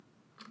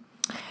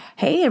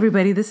Hey,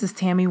 everybody, this is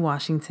Tammy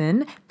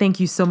Washington. Thank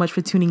you so much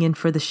for tuning in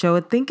for the show. I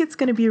think it's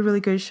going to be a really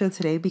good show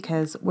today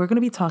because we're going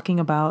to be talking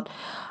about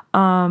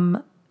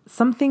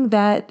something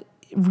that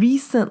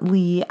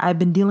recently I've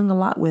been dealing a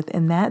lot with,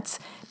 and that's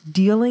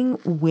dealing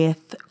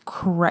with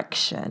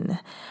correction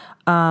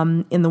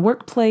in the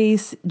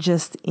workplace,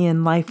 just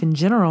in life in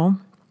general.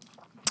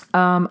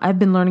 I've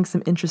been learning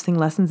some interesting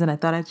lessons, and I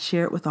thought I'd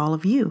share it with all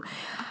of you.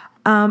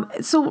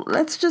 So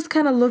let's just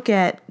kind of look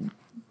at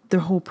the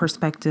whole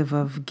perspective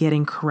of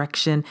getting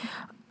correction.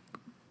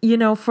 You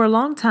know, for a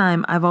long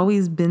time, I've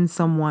always been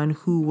someone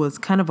who was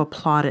kind of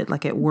applauded,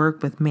 like at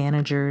work with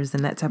managers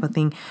and that type of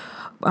thing.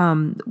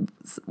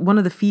 One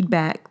of the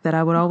feedback that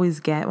I would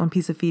always get, one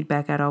piece of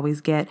feedback I'd always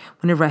get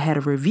whenever I had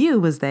a review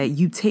was that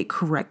you take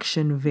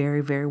correction very,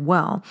 very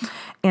well.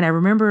 And I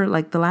remember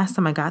like the last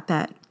time I got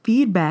that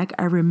feedback,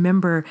 I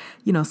remember,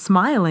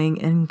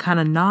 smiling and kind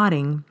of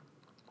nodding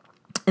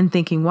and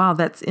thinking, wow,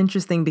 that's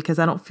interesting because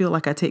I don't feel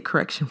like I take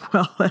correction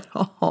well at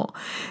all.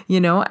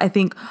 I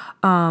think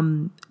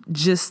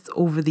just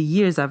over the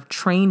years, I've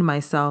trained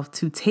myself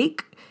to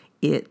take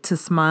it, to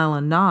smile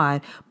and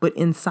nod, but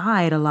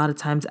inside a lot of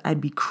times I'd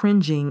be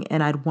cringing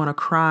and I'd want to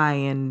cry.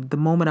 And the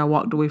moment I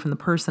walked away from the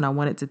person, I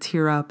wanted to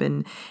tear up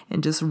and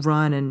just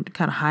run and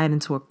kind of hide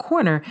into a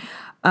corner.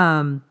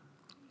 And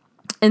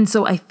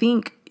so I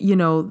think,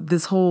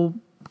 this whole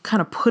kind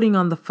of putting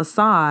on the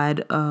facade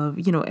of,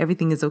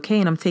 everything is okay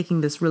and I'm taking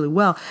this really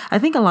well. I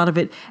think a lot of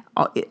it,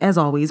 as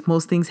always,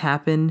 most things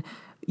happen,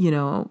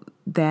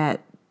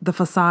 that the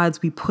facades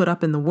we put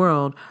up in the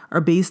world are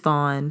based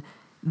on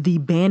the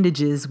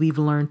bandages we've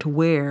learned to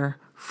wear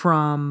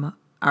from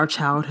our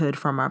childhood,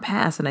 from our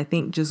past. And I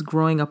think just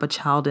growing up a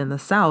child in the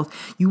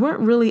South, you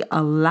weren't really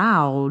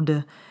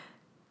allowed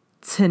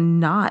to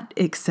not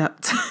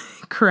accept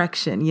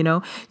correction.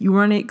 You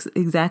weren't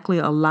exactly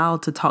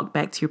allowed to talk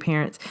back to your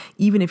parents,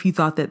 even if you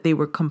thought that they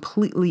were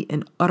completely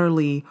and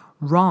utterly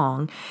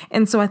wrong.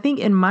 And so I think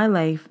in my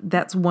life,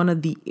 that's one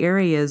of the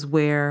areas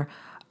where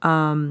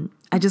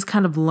I just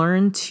kind of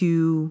learned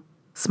to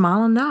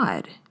smile and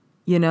nod,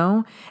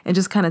 and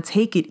just kind of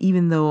take it,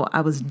 even though I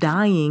was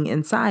dying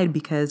inside,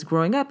 because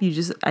growing up, I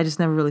just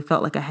never really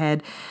felt like I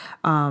had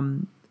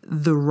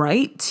the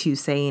right to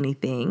say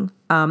anything.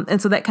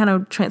 And so that kind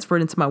of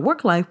transferred into my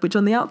work life, which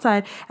on the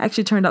outside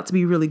actually turned out to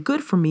be really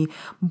good for me.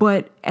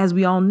 But as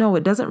we all know,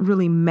 it doesn't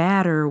really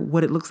matter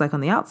what it looks like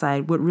on the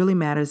outside. What really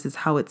matters is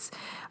how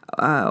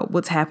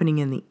what's happening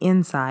in the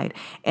inside.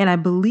 And I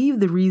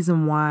believe the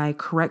reason why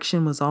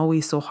correction was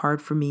always so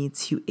hard for me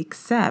to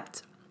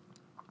accept,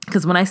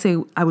 because when I say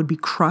I would be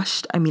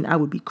crushed, I mean, I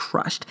would be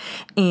crushed.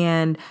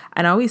 And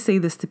I always say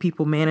this to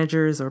people,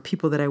 managers or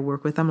people that I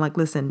work with. I'm like,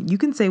 listen, you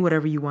can say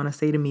whatever you want to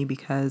say to me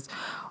because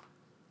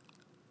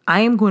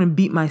I am going to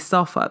beat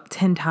myself up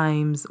 10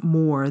 times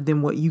more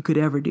than what you could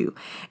ever do.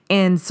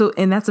 And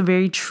that's a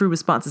very true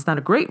response. It's not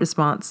a great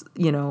response,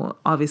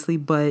 obviously,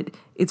 but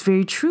it's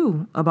very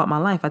true about my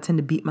life. I tend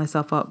to beat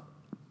myself up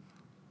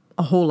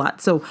a whole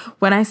lot. So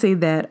when I say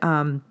that,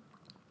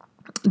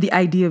 the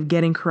idea of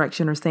getting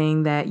correction or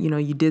saying that,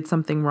 you did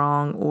something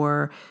wrong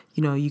or,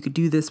 you could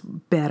do this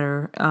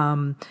better.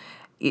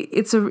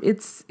 It's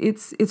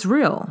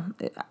real.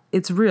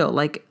 It's real.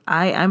 Like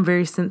I'm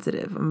very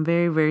sensitive. I'm a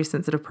very, very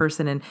sensitive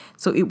person. And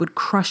so it would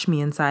crush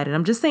me inside. And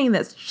I'm just saying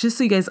that just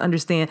so you guys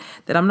understand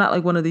that I'm not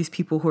like one of these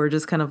people who are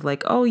just kind of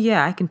like, oh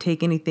yeah, I can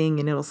take anything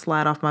and it'll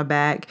slide off my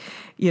back.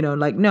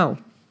 No.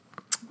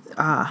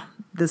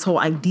 This whole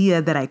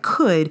idea that I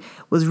could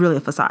was really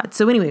a facade.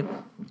 So anyway,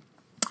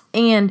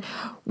 and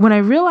when I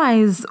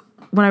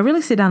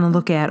really sit down and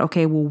look at,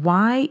 okay, well,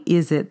 why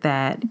is it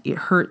that it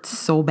hurts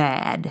so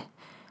bad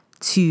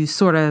to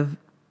sort of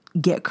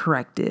get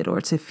corrected or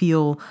to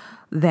feel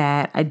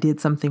that I did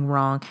something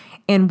wrong?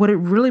 And what it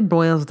really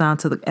boils down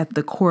to at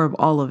the core of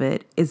all of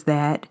it is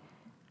that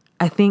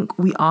I think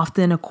we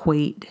often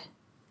equate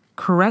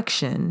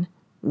correction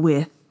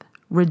with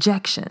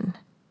rejection.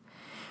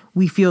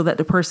 We feel that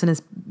the person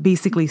is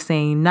basically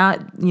saying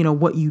not,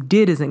 what you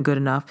did isn't good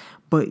enough,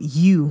 but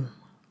you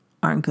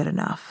aren't good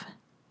enough.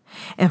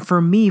 And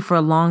for me, for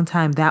a long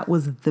time, that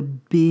was the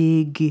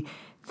big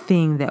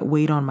thing that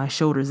weighed on my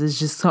shoulders. It's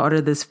just sort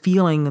of this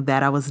feeling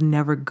that I was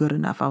never good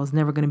enough. I was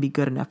never going to be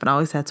good enough. And I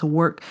always had to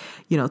work,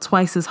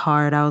 twice as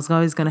hard. I was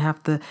always going to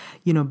have to,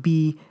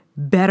 be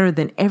better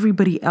than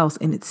everybody else.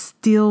 And it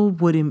still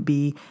wouldn't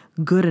be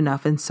good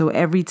enough. And so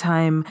every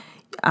time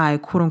I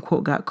quote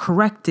unquote got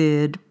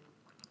corrected,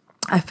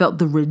 I felt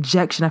the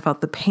rejection. I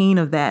felt the pain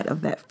of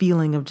that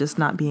feeling of just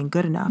not being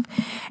good enough.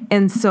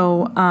 And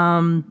so,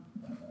 and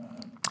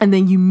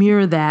then you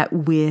mirror that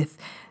with,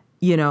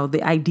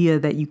 the idea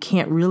that you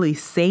can't really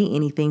say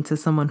anything to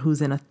someone who's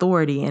in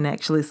authority. And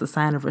actually it's a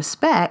sign of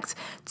respect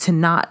to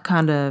not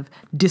kind of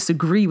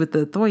disagree with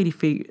the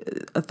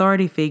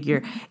authority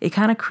figure. It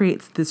kind of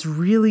creates this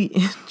really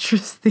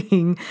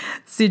interesting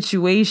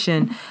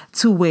situation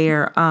to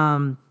where,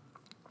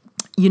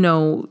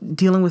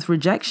 dealing with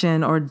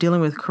rejection or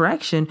dealing with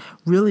correction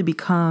really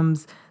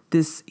becomes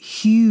this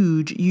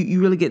huge, you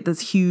really get this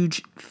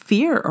huge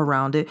fear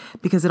around it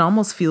because it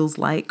almost feels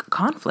like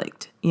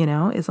conflict.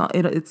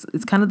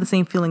 It's kind of the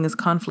same feeling as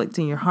conflict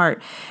in your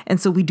heart. And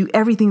so we do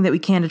everything that we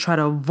can to try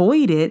to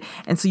avoid it.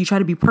 And so you try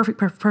to be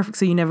perfect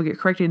so you never get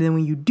corrected. And then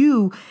when you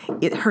do,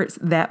 it hurts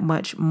that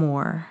much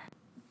more.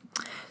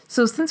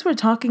 So since we're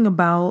talking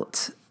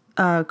about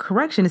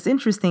correction, it's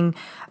interesting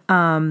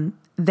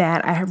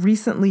that I have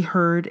recently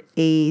heard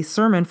a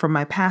sermon from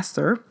my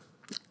pastor.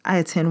 I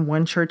attend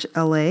One Church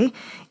LA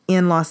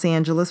in Los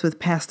Angeles with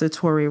Pastor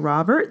Torrey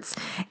Roberts,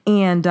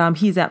 and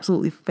he's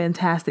absolutely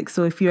fantastic.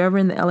 So if you're ever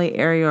in the LA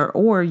area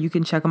or you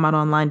can check him out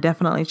online,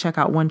 definitely check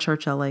out One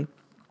Church LA.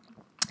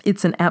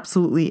 It's an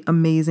absolutely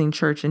amazing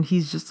church, and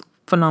he's just a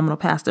phenomenal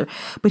pastor.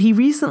 But he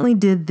recently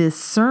did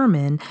this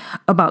sermon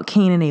about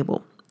Cain and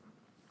Abel,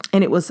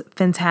 and it was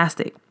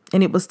fantastic.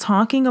 And it was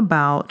talking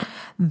about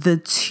the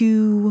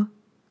two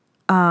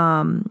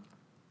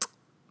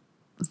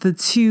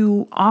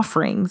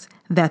offerings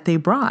that they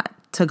brought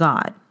to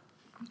God.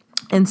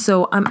 And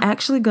so I'm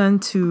actually going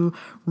to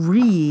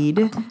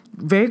read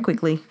very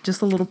quickly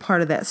just a little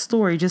part of that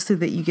story just so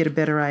that you get a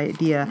better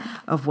idea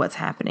of what's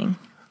happening.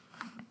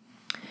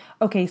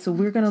 Okay, so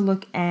we're going to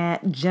look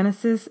at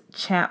Genesis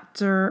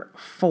chapter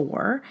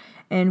 4,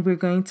 and we're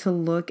going to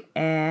look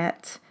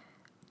at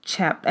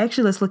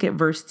let's look at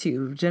verse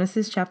 2.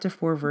 Genesis chapter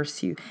 4, verse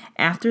 2.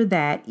 After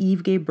that,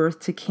 Eve gave birth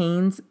to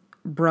Cain's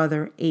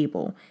brother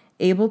Abel.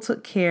 Abel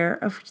took care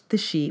of the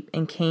sheep,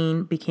 and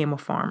Cain became a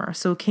farmer.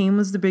 So Cain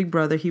was the big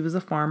brother. He was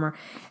a farmer,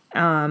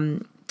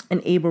 and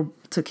Abel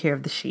took care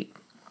of the sheep.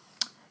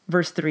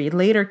 Verse 3,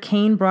 later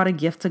Cain brought a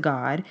gift to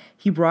God.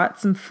 He brought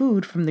some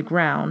food from the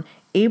ground.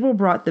 Abel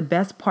brought the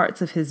best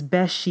parts of his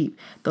best sheep.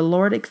 The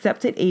Lord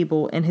accepted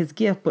Abel and his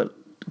gift, but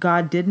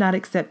God did not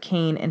accept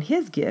Cain and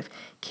his gift.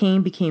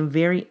 Cain became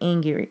very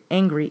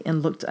angry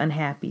and looked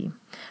unhappy.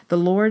 The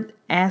Lord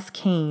asked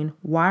Cain,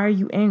 why are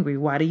you angry?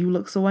 Why do you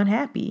look so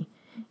unhappy?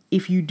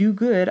 If you do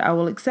good, I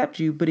will accept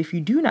you. But if you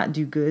do not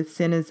do good,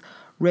 sin is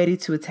ready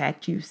to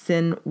attack you.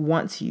 Sin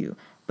wants you,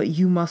 but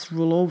you must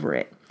rule over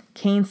it.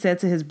 Cain said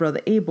to his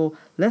brother Abel,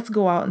 let's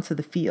go out into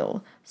the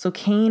field. So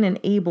Cain and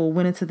Abel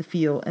went into the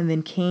field, and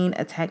then Cain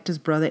attacked his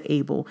brother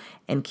Abel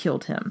and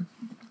killed him.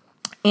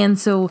 And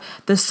so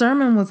the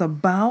sermon was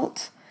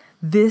about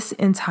this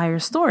entire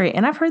story.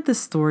 And I've heard this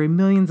story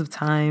millions of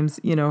times,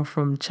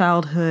 from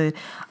childhood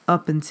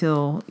up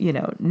until,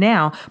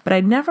 now. But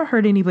I'd never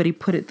heard anybody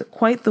put it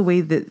quite the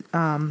way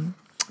that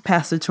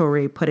Pastor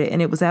Torrey put it.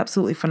 And it was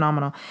absolutely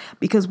phenomenal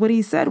because what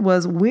he said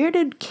was, where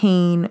did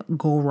Cain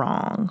go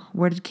wrong?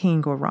 Where did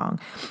Cain go wrong?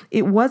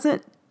 It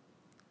wasn't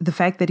the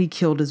fact that he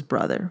killed his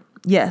brother.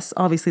 Yes,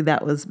 obviously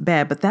that was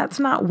bad, but that's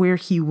not where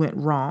he went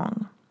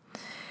wrong.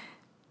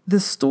 The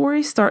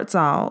story starts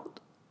out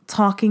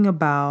talking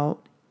about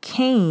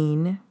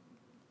Cain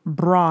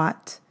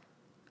brought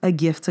a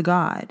gift to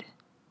God.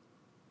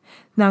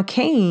 Now,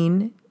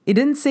 Cain, it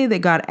didn't say that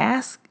God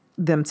asked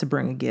them to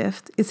bring a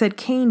gift. It said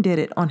Cain did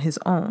it on his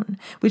own,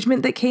 which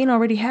meant that Cain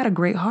already had a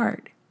great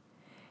heart.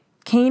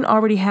 Cain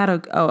already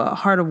had a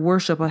heart of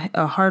worship,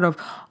 a heart of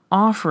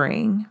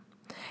offering,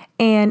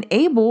 and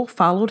Abel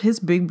followed his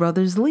big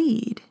brother's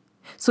lead.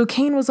 So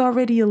Cain was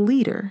already a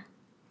leader.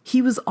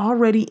 He was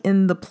already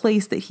in the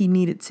place that he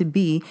needed to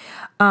be.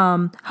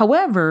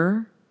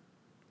 However,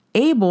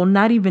 Abel,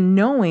 not even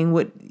knowing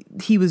what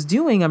he was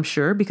doing, I'm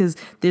sure, because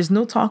there's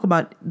no talk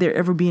about there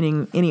ever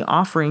being any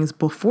offerings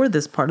before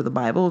this part of the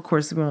Bible. Of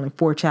course, we're only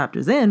 4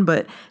 chapters in,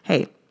 but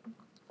hey.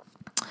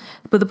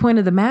 But the point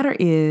of the matter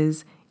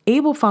is,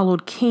 Abel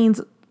followed Cain's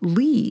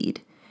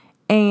lead,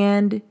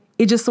 and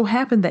it just so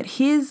happened that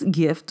his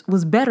gift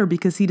was better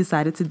because he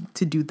decided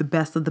to do the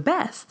best of the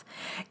best.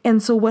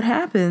 And so what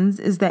happens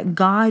is that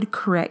God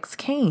corrects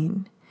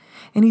Cain.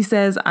 And he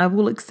says, I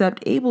will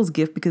accept Abel's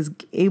gift because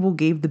Abel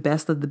gave the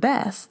best of the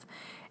best.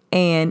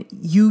 And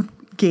you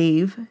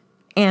gave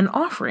an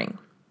offering.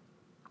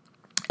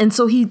 And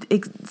so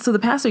the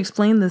pastor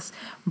explained this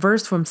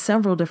verse from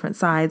several different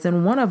sides.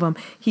 And one of them,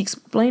 he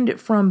explained it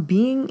from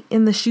being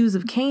in the shoes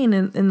of Cain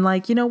and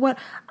like, you know what?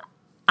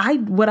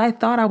 What I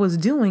thought I was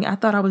doing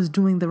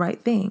the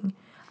right thing.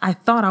 I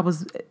thought I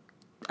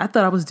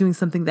was doing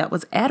something that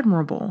was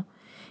admirable.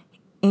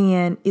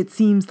 And it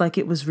seems like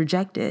it was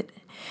rejected.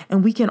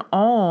 And we can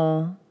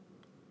all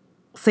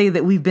say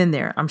that we've been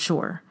there, I'm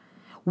sure,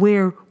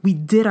 where we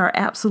did our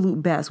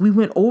absolute best. We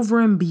went over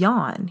and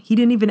beyond. He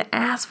didn't even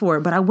ask for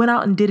it, but I went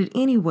out and did it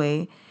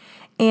anyway.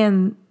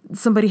 And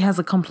somebody has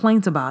a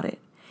complaint about it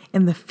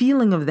and the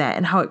feeling of that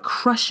and how it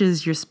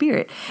crushes your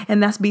spirit.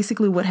 And that's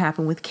basically what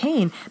happened with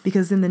Cain,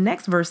 because in the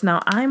next verse,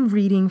 now I'm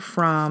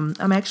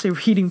actually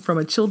reading from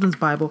a children's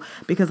Bible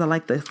because I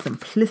like the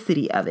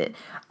simplicity of it.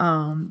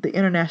 The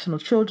International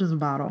Children's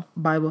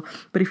Bible.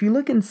 But if you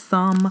look in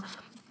some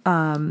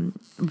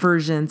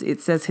versions, it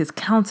says his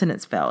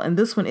countenance fell. And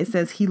this one, it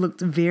says he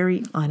looked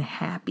very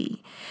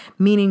unhappy,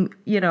 meaning,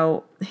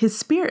 his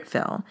spirit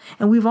fell.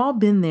 And we've all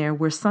been there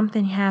where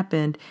something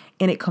happened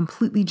and it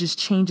completely just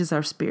changes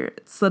our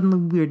spirit. Suddenly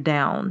we're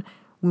down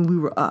when we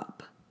were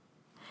up.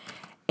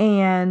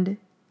 And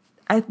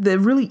the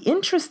really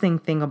interesting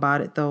thing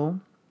about it, though,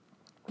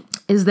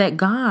 is that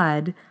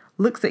God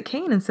looks at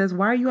Cain and says,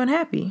 why are you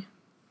unhappy?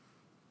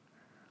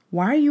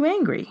 Why are you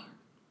angry?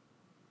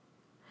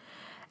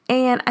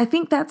 And I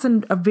think that's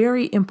a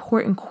very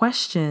important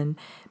question,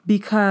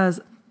 because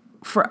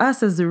for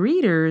us as the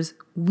readers,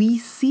 we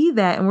see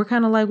that and we're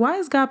kind of like, why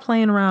is God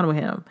playing around with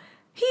him?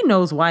 He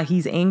knows why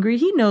he's angry.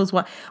 He knows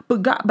why.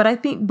 But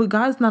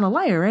God's not a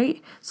liar,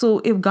 right? So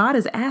if God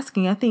is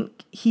asking, I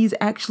think he's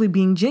actually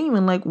being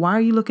genuine. Like, why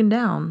are you looking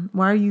down?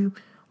 Why are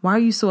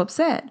you so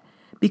upset?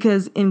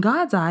 Because in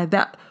God's eye,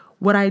 that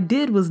what I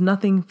did was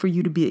nothing for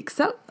you to be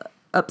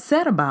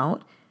upset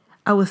about.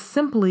 I was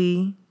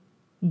simply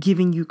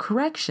giving you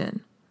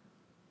correction.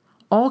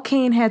 All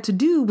Cain had to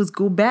do was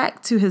go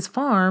back to his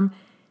farm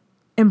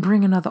and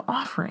bring another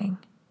offering.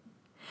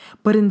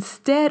 But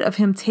instead of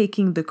him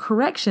taking the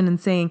correction and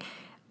saying,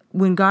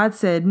 when God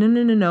said,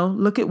 no,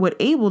 look at what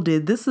Abel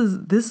did, this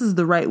is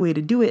the right way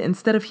to do it.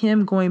 Instead of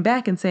him going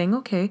back and saying,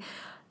 okay,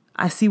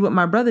 I see what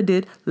my brother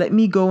did, let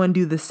me go and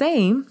do the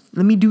same,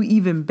 let me do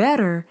even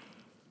better,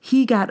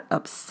 he got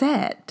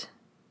upset.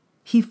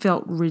 He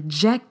felt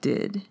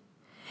rejected.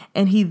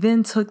 And he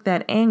then took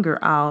that anger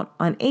out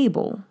on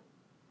Abel.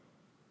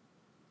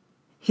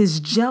 His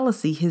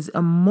jealousy, his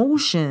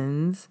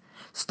emotions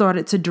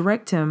started to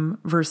direct him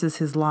versus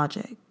his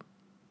logic.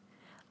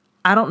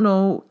 I don't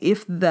know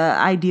if the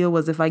idea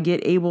was, if I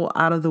get Abel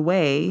out of the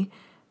way,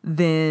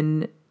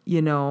 then,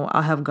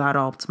 I'll have God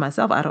all to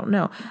myself. I don't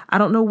know. I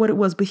don't know what it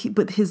was, but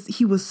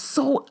he was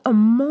so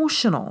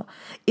emotional.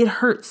 It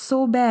hurt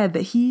so bad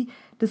that he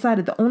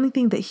decided the only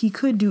thing that he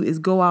could do is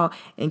go out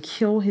and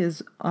kill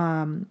his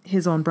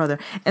own brother.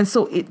 And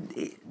so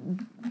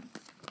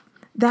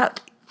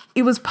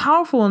it was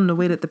powerful in the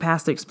way that the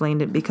pastor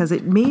explained it, because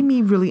it made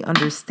me really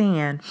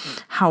understand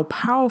how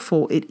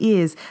powerful it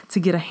is to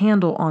get a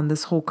handle on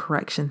this whole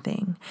correction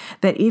thing.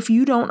 That if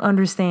you don't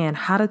understand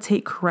how to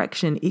take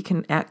correction, it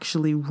can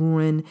actually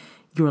ruin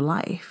your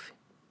life.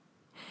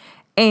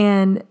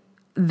 And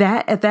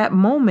that at that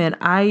moment,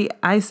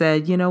 I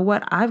said, you know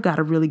what? I've got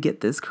to really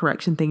get this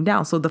correction thing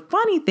down. So the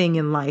funny thing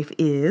in life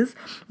is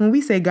when we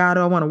say, God,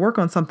 I want to work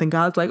on something,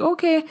 God's like,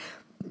 okay.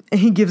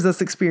 And he gives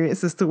us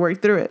experiences to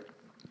work through it.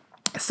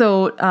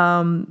 So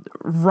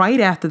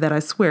right after that, I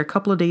swear, a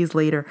couple of days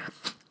later,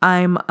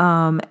 I'm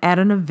at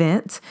an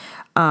event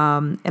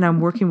and I'm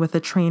working with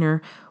a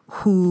trainer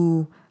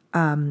who,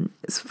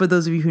 for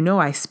those of you who know,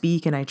 I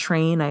speak and I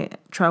train. I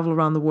travel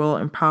around the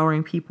world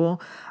empowering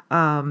people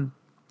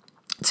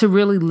to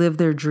really live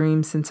their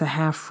dreams and to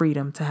have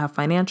freedom, to have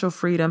financial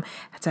freedom,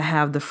 to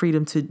have the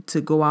freedom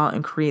to go out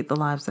and create the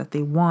lives that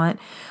they want.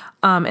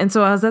 And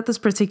so I was at this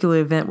particular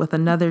event with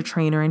another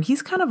trainer, and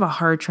he's kind of a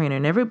hard trainer,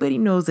 and everybody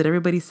knows it,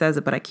 everybody says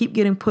it, but I keep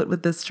getting put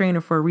with this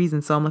trainer for a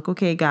reason. So I'm like,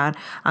 okay, God,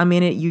 I'm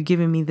in it. You're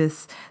giving me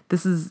this.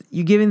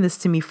 You're giving this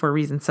to me for a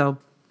reason. So,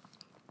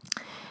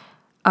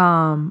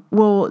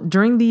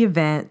 during the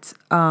event,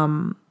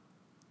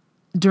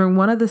 during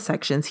one of the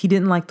sections, he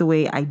didn't like the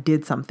way I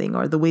did something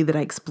or the way that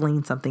I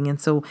explained something. And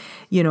so,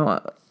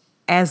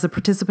 as the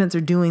participants are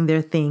doing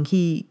their thing,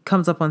 he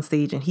comes up on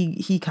stage and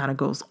he kind of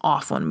goes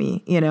off on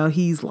me.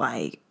 He's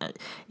like,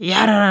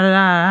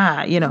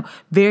 yeah,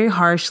 very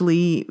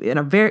harshly, in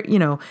a very,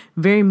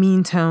 very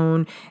mean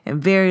tone,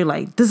 and very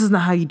like, this is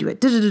not how you do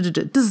it. This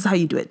is how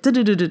you do it.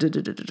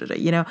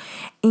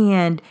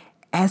 And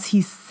as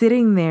he's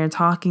sitting there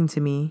talking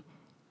to me,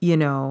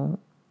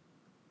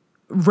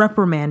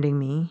 reprimanding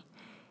me,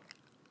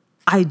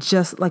 I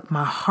just, like,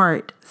 my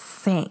heart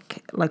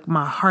sank, like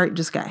my heart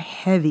just got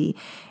heavy,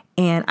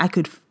 and I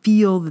could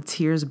feel the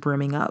tears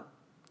brimming up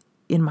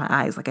in my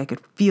eyes. Like I could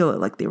feel it,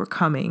 like they were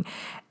coming.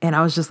 And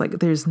I was just like,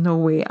 there's no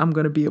way I'm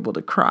going to be able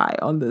to cry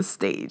on this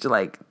stage.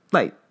 Like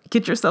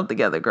get yourself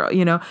together, girl,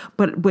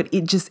 but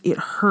it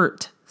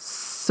hurt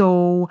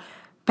so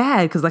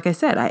bad. Cause like I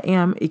said, I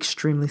am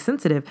extremely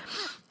sensitive,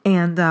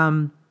 and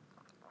I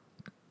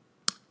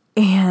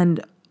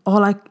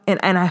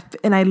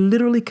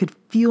literally could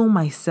feel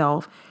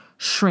myself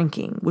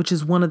shrinking, which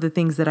is one of the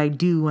things that I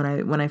do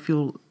when I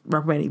feel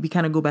reprimanded. We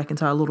kind of go back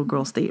into our little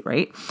girl state,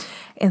 right?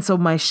 And so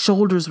my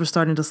shoulders were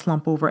starting to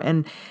slump over,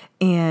 and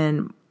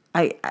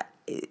I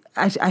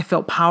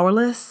felt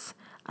powerless.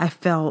 I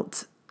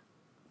felt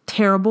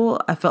terrible.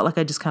 I felt like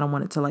I just kind of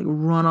wanted to like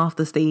run off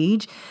the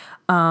stage.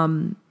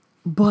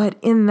 But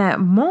in that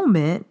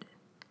moment,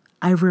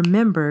 I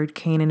remembered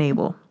Cain and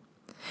Abel,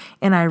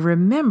 and I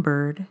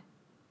remembered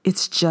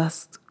it's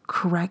just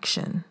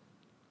correction.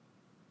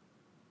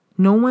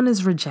 No one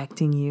is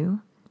rejecting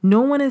you.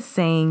 No one is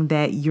saying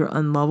that you're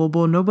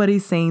unlovable.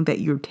 Nobody's saying that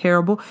you're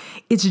terrible.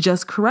 It's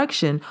just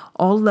correction.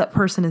 All that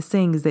person is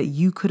saying is that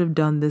you could have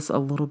done this a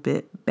little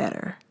bit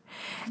better.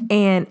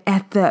 And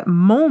at that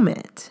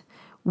moment,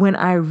 when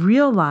I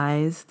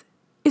realized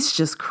it's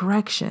just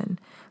correction,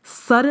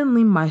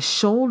 suddenly my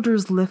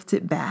shoulders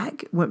lifted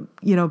back, my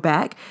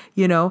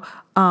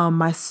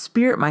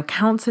spirit, my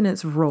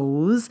countenance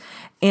rose,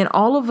 and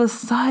all of a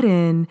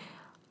sudden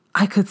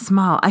I could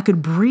smile. I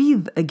could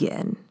breathe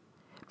again,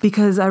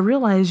 because I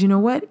realized, you know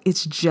what?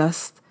 It's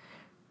just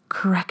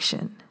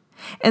correction.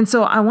 And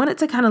so I wanted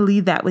to kind of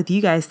leave that with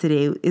you guys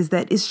today, is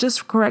that it's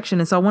just correction.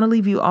 And so I want to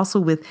leave you also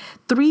with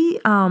three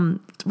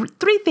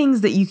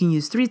things that you can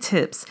use, 3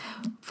 tips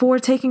for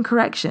taking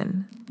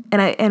correction.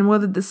 And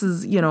whether this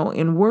is,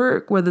 in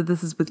work, whether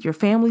this is with your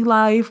family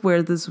life,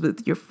 whether this is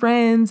with your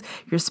friends,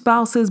 your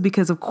spouses,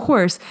 because of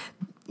course,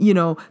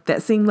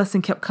 that same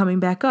lesson kept coming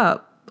back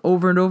up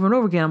over and over and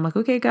over again. I'm like,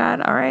 okay, God,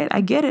 all right,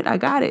 I get it. I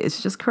got it.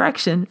 It's just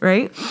correction,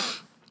 right?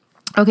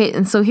 Okay.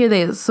 And so here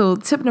they are. So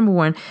tip number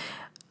 1,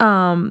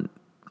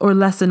 or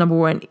lesson number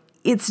 1,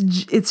 it's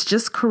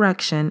just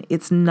correction.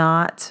 It's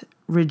not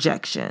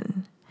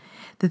rejection.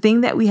 The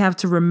thing that we have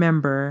to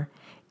remember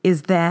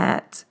is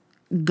that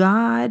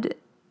God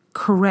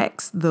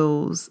corrects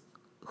those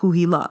who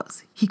he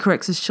loves. He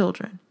corrects his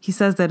children. He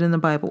says that in the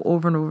Bible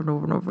over and over and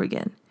over and over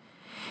again.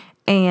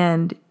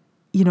 And,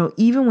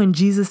 even when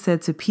Jesus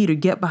said to Peter,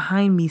 "Get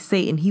behind me,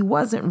 Satan," he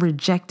wasn't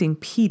rejecting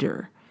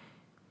Peter.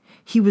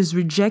 He was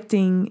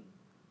rejecting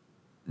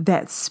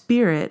that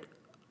spirit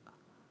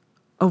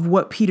of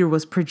what Peter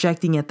was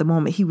projecting at the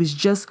moment. He was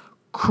just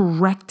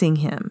correcting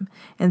him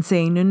and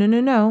saying, no, no,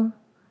 no, no,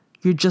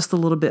 you're just a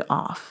little bit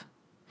off.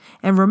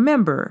 And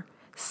remember,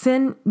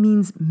 sin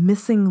means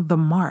missing the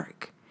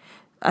mark.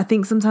 I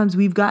think sometimes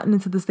we've gotten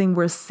into this thing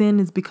where sin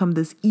has become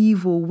this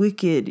evil,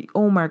 wicked,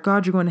 oh my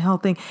God, you're going to hell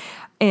thing.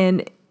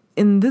 And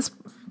in this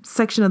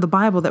section of the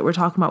Bible that we're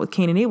talking about with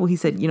Cain and Abel, he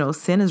said,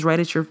 sin is right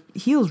at your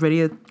heels,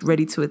 ready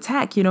to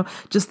attack,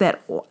 just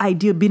that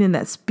idea of being in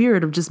that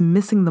spirit of just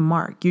missing the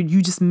mark.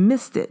 You just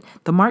missed it.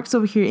 The mark's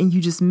over here and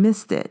you just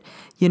missed it.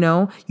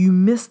 You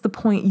missed the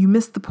point. You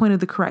missed the point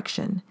of the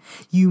correction.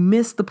 You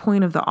missed the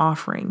point of the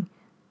offering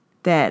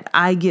that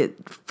I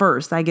get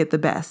first. I get the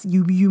best.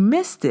 You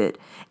missed it.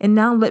 And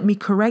now let me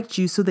correct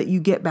you so that you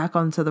get back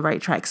onto the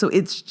right track. So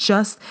it's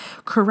just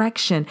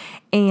correction.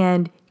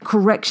 And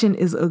correction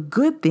is a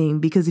good thing,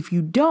 because if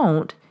you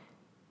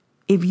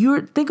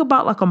think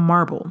about like a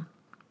marble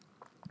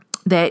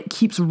that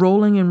keeps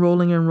rolling and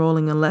rolling and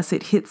rolling unless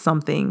it hits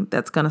something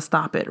that's going to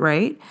stop it,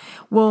 right?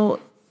 Well,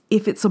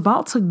 if it's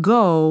about to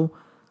go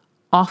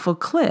off a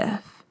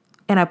cliff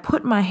and I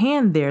put my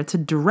hand there to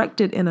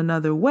direct it in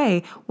another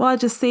way, well, I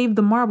just saved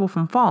the marble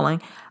from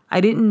falling. I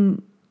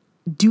didn't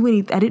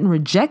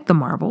reject the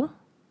marble.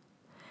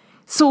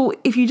 So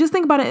if you just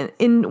think about it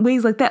in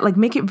ways like that, like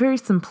make it very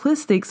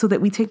simplistic so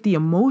that we take the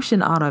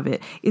emotion out of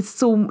it. It's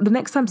so the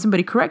next time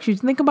somebody corrects you,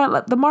 think about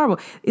like the marble.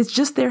 It's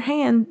just their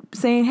hand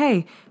saying,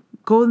 hey,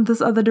 go in this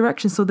other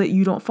direction so that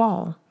you don't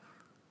fall,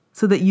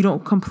 so that you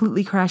don't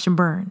completely crash and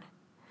burn.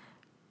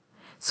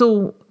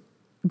 So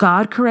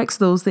God corrects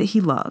those that he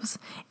loves,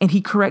 and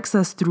he corrects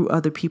us through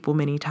other people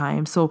many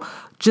times. So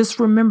just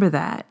remember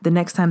that the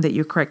next time that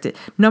you're corrected.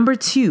 Number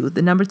 2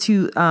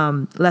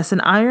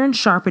 lesson, iron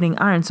sharpening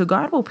iron. So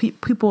God will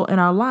put people in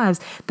our lives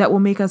that will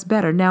make us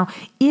better. Now,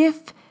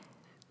 if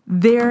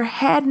there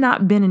had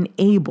not been an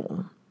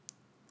Abel,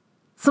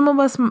 some of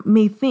us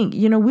may think,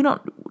 we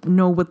don't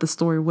know what the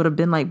story would have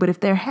been like, but if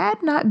there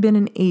had not been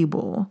an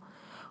Abel,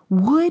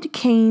 would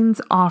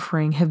Cain's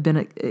offering have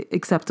been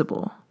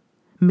acceptable?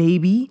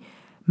 Maybe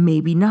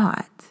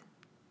not.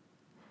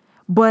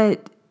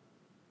 But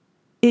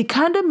it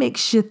kind of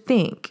makes you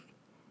think,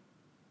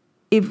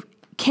 if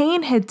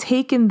Cain had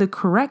taken the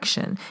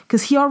correction,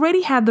 because he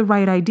already had the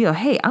right idea,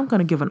 hey, I'm going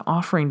to give an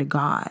offering to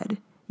God.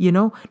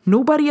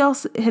 Nobody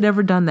else had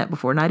ever done that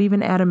before, not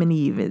even Adam and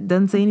Eve. It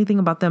doesn't say anything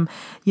about them,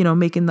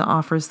 making the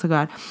offers to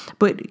God.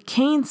 But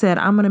Cain said,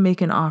 I'm going to make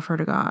an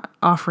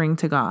offering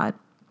to God.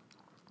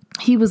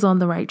 He was on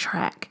the right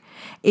track.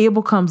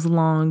 Abel comes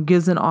along,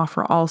 gives an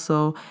offer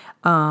also,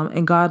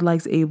 and God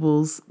likes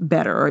Abel's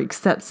better, or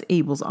accepts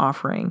Abel's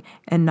offering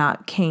and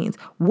not Cain's.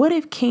 What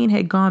if Cain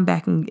had gone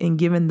back and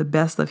given the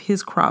best of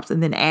his crops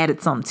and then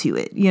added some to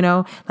it,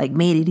 like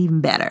made it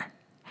even better?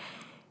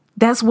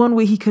 That's one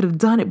way he could have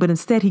done it, but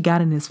instead he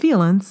got in his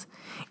feelings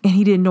and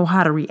he didn't know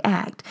how to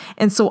react.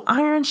 And so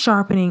iron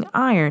sharpening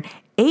iron,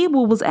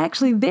 Abel was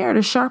actually there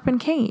to sharpen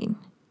Cain,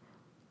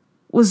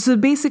 was to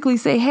basically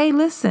say, hey,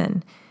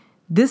 listen,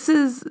 this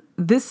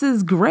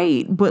is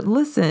great, but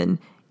listen,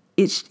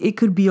 it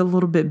could be a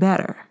little bit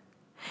better.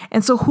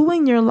 And so who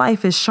in your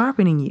life is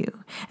sharpening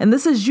you? And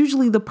this is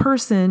usually the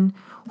person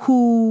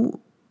who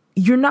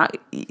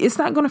it's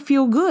not going to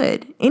feel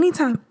good.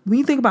 Anytime when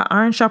you think about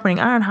iron sharpening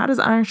iron, how does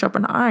iron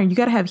sharpen iron? You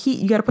got to have heat.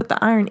 You got to put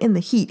the iron in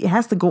the heat. It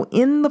has to go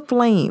in the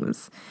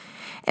flames.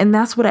 And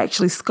that's what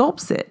actually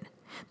sculpts it.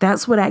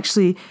 That's what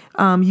actually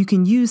you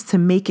can use to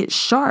make it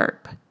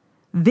sharp.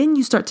 Then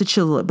you start to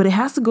chisel it, but it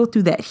has to go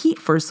through that heat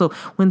first. So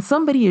when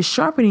somebody is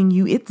sharpening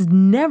you, it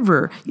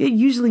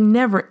usually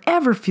never,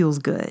 ever feels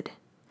good.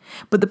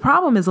 But the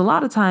problem is a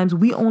lot of times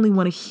we only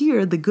want to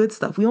hear the good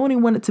stuff. We only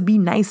want it to be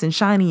nice and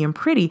shiny and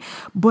pretty.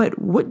 But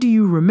what do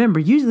you remember?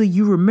 Usually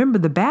you remember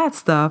the bad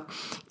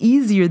stuff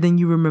easier than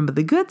you remember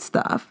the good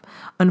stuff,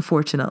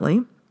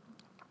 unfortunately.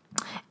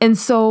 And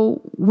so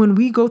when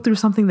we go through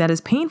something that is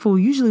painful,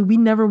 usually we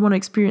never want to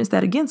experience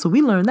that again. So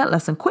we learn that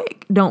lesson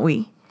quick, don't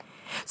we?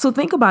 So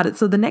think about it.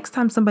 So the next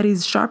time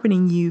somebody's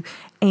sharpening you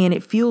and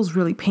it feels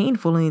really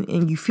painful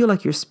and you feel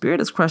like your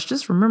spirit is crushed,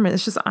 just remember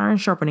it's just iron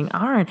sharpening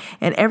iron.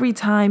 And every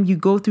time you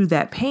go through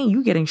that pain,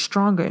 you're getting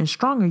stronger and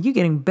stronger. You're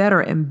getting better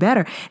and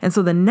better. And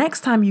so the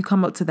next time you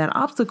come up to that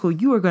obstacle,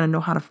 you are going to know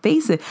how to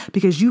face it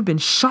because you've been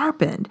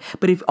sharpened.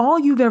 But if all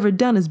you've ever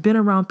done is been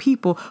around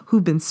people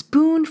who've been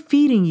spoon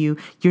feeding you,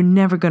 you're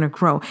never going to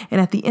grow.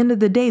 And at the end of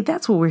the day,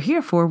 that's what we're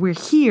here for. We're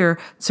here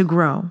to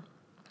grow.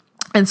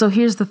 And so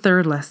here's the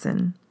third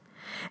lesson.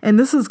 And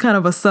this is kind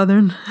of a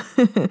Southern,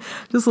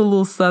 just a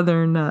little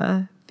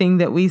Southern thing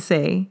that we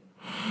say.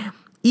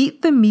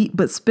 Eat the meat,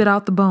 but spit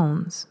out the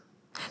bones.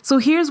 So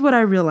here's what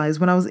I realized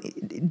when I was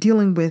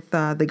dealing with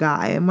the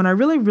guy. And when I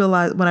really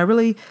realized,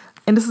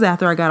 and this is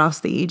after I got off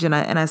stage and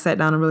I sat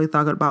down and really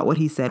thought about what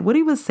he said. What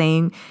he was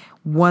saying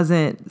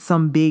wasn't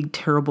some big,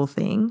 terrible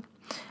thing.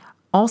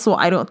 Also,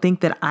 I don't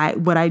think that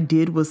what I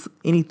did was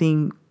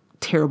anything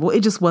terrible.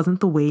 It just wasn't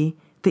the way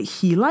that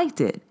he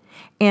liked it.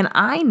 And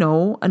I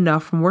know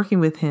enough from working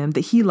with him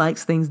that he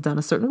likes things done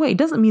a certain way. It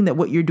doesn't mean that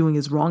what you're doing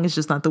is wrong. It's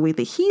just not the way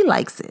that he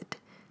likes it.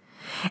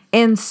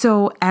 And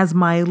so as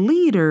my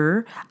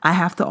leader, I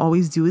have to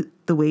always do it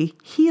the way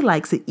he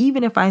likes it,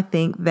 even if I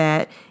think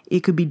that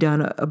it could be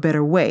done a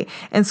better way.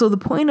 And so the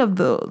point of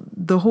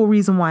the whole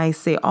reason why I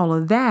say all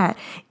of that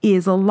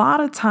is a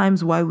lot of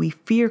times why we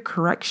fear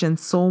correction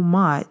so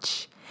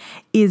much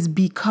is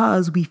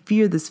because we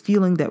fear this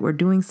feeling that we're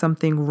doing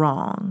something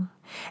wrong.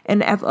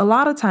 And a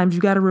lot of times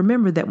you got to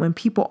remember that when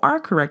people are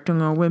correcting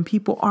or when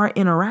people are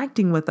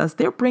interacting with us,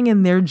 they're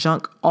bringing their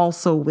junk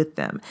also with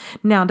them.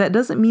 Now, that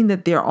doesn't mean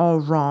that they're all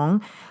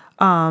wrong.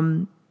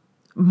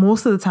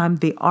 Most of the time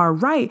they are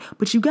right,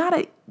 but you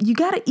gotta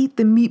eat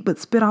the meat, but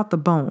spit out the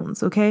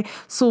bones. Okay.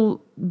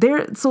 So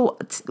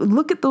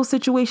look at those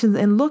situations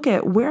and look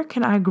at where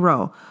can I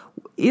grow?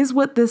 Is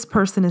what this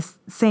person is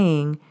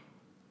saying,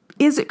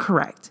 is it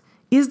correct?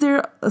 Is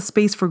there a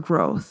space for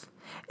growth?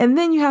 And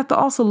then you have to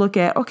also look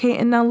at, okay,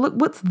 and now look,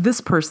 what's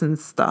this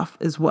person's stuff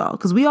as well?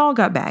 Because we all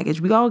got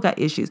baggage. We all got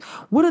issues.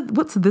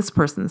 What's this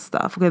person's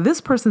stuff? Okay, this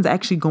person's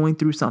actually going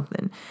through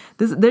something.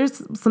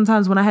 There's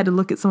sometimes when I had to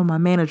look at some of my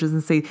managers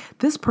and say,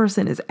 this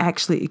person is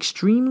actually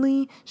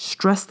extremely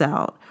stressed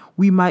out.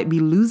 We might be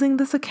losing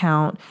this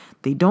account.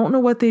 They don't know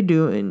what they're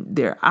doing.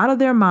 They're out of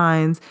their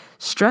minds,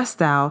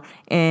 stressed out.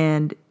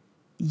 And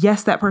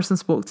yes, that person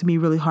spoke to me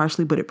really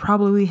harshly, but it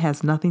probably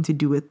has nothing to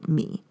do with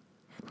me.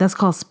 That's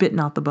called spitting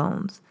out the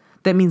bones.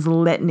 That means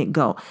letting it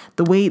go.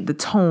 The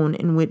tone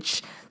in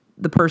which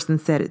the person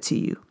said it to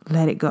you,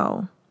 let it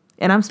go.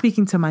 And I'm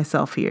speaking to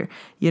myself here,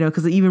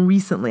 because even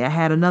recently I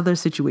had another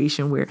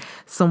situation where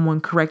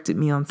someone corrected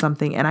me on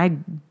something and I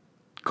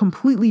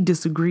completely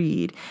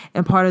disagreed.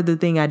 And part of the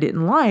thing I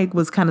didn't like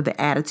was kind of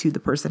the attitude the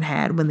person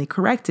had when they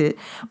corrected.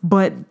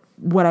 But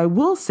what I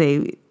will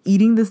say,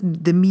 eating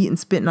the meat and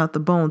spitting out the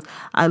bones,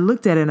 I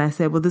looked at it and I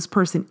said, well, this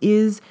person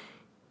is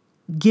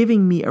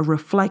giving me a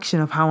reflection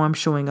of how I'm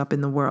showing up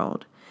in the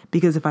world.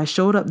 Because if I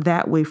showed up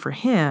that way for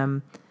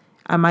him,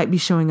 I might be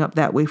showing up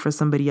that way for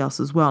somebody else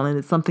as well. And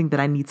it's something that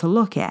I need to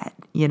look at,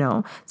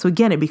 So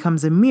again, it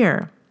becomes a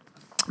mirror.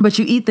 But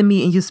you eat the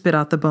meat and you spit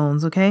out the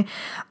bones, okay?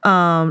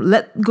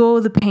 Let go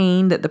of the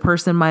pain that the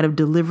person might have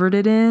delivered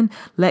it in.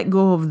 Let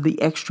go of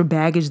the extra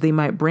baggage they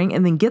might bring.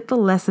 And then get the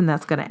lesson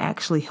that's going to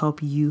actually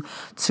help you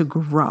to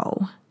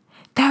grow.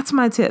 That's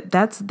my tip.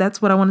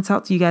 That's what I want to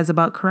talk to you guys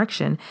about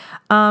correction.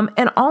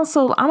 And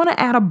also, I want to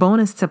add a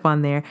bonus tip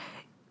on there.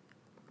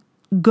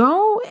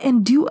 Go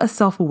and do a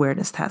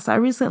self-awareness test. I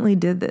recently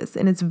did this,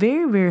 and it's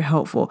very, very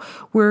helpful,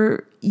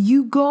 where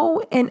you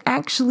go and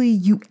actually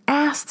you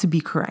ask to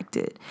be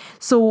corrected.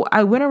 So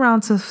I went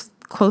around to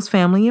close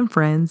family and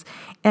friends,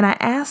 and I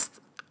asked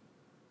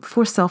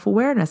for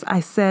self-awareness. I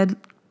said,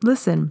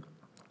 listen,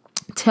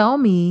 tell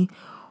me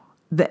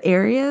the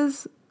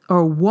areas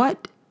or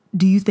what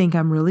do you think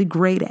I'm really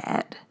great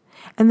at?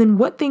 And then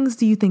what things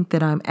do you think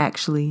that I'm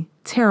actually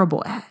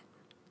terrible at?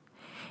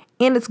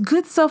 And it's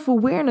good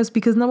self-awareness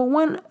because number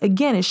one,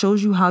 again, it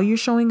shows you how you're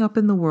showing up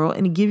in the world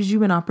and it gives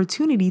you an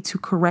opportunity to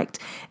correct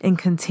and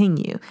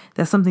continue.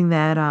 That's something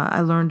that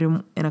I learned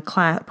in a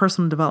class,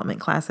 personal development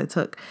class I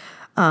took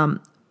a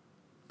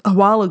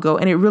while ago.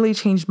 And it really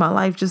changed my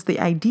life. Just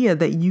the idea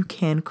that you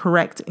can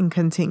correct and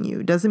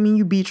continue. Doesn't mean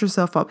you beat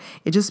yourself up.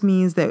 It just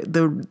means that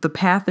the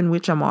path in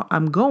which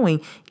I'm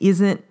going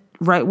isn't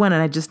right one,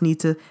 and I just need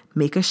to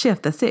make a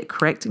shift. That's it.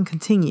 Correct and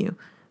continue.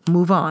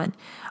 Move on.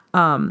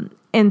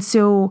 And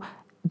so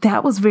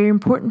that was very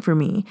important for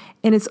me.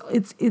 And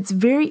it's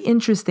very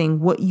interesting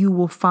what you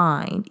will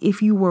find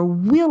if you were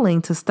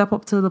willing to step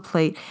up to the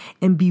plate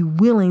and be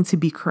willing to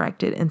be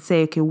corrected and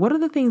say, okay, what are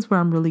the things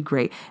where I'm really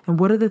great? And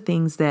what are the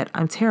things that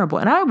I'm terrible?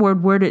 And I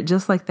word it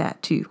just like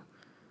that too,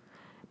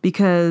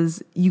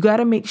 because you got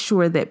to make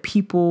sure that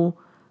people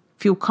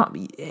feel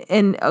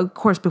and of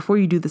course, before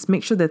you do this,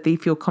 make sure that they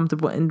feel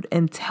comfortable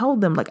and tell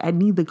them, like, I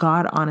need the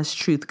God honest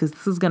truth because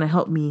this is going to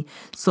help me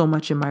so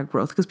much in my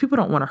growth, because people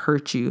don't want to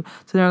hurt you.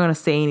 So they're not going to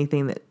say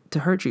anything to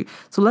hurt you.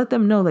 So let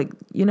them know, like,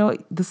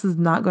 this is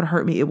not going to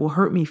hurt me. It will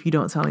hurt me if you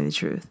don't tell me the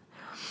truth.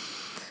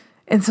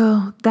 And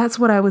so that's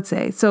what I would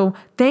say. So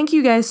thank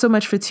you guys so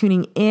much for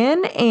tuning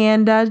in.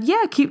 And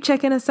keep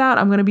checking us out.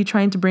 I'm going to be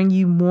trying to bring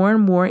you more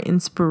and more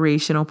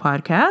inspirational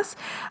podcasts.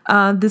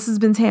 This has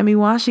been Tammy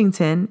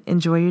Washington.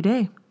 Enjoy your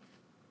day.